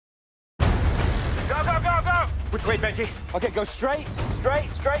Which way, Benji? Okay, go straight. Straight.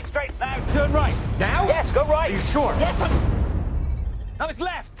 Now. Turn right. Now? Yes, go right. Are you sure? Yes, No, it's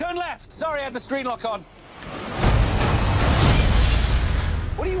left. Turn left. Sorry, I had the screen lock on.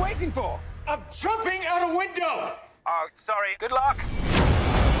 What are you waiting for? I'm jumping out a window! Oh, sorry. Good luck.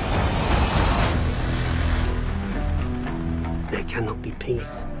 There cannot be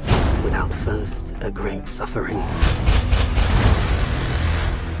peace without first a great suffering.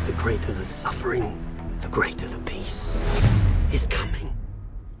 The greater the suffering, the greater the peace. Is coming.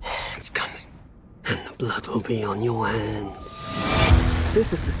 It's coming. And the blood will be on your hands.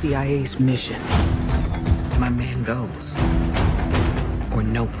 This is the CIA's mission. My man goes, or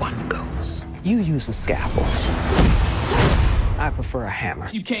no one goes. You use a scalpel. I prefer a hammer.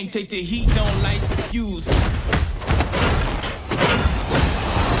 You can't take the heat, don't light the fuse.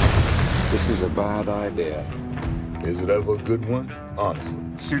 This is a bad idea. Is it ever a good one? Honestly.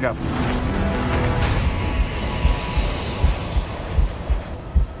 Suit up.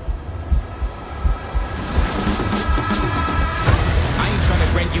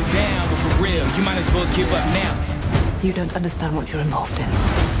 Break you down, but for real, you might as well give up now. You don't understand what you're involved in.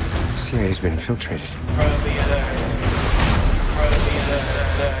 CIA's been infiltrated.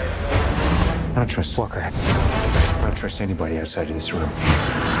 I don't trust Walker. I don't trust anybody outside of this room.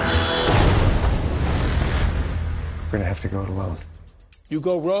 We're gonna have to go it alone. You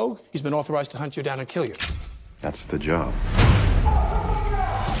go rogue, he's been authorized to hunt you down and kill you. That's the job.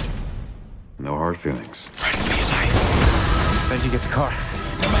 No hard feelings. Run for your life. Benji, get the car.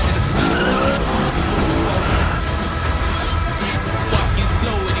 Walking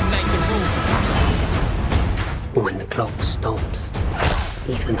slow and ignite the room. When the clock stops,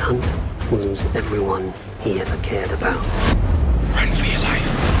 Ethan Hunt will lose everyone he ever cared about. Run for your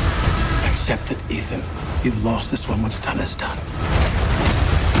life. Accept it, Ethan. You've lost this one. What's done is done.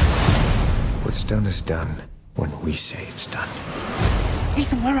 What's done is done when we say it's done.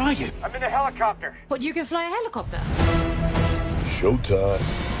 Ethan, where are you? I'm in a helicopter. What, you can fly a helicopter?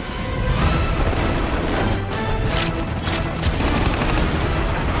 Showtime.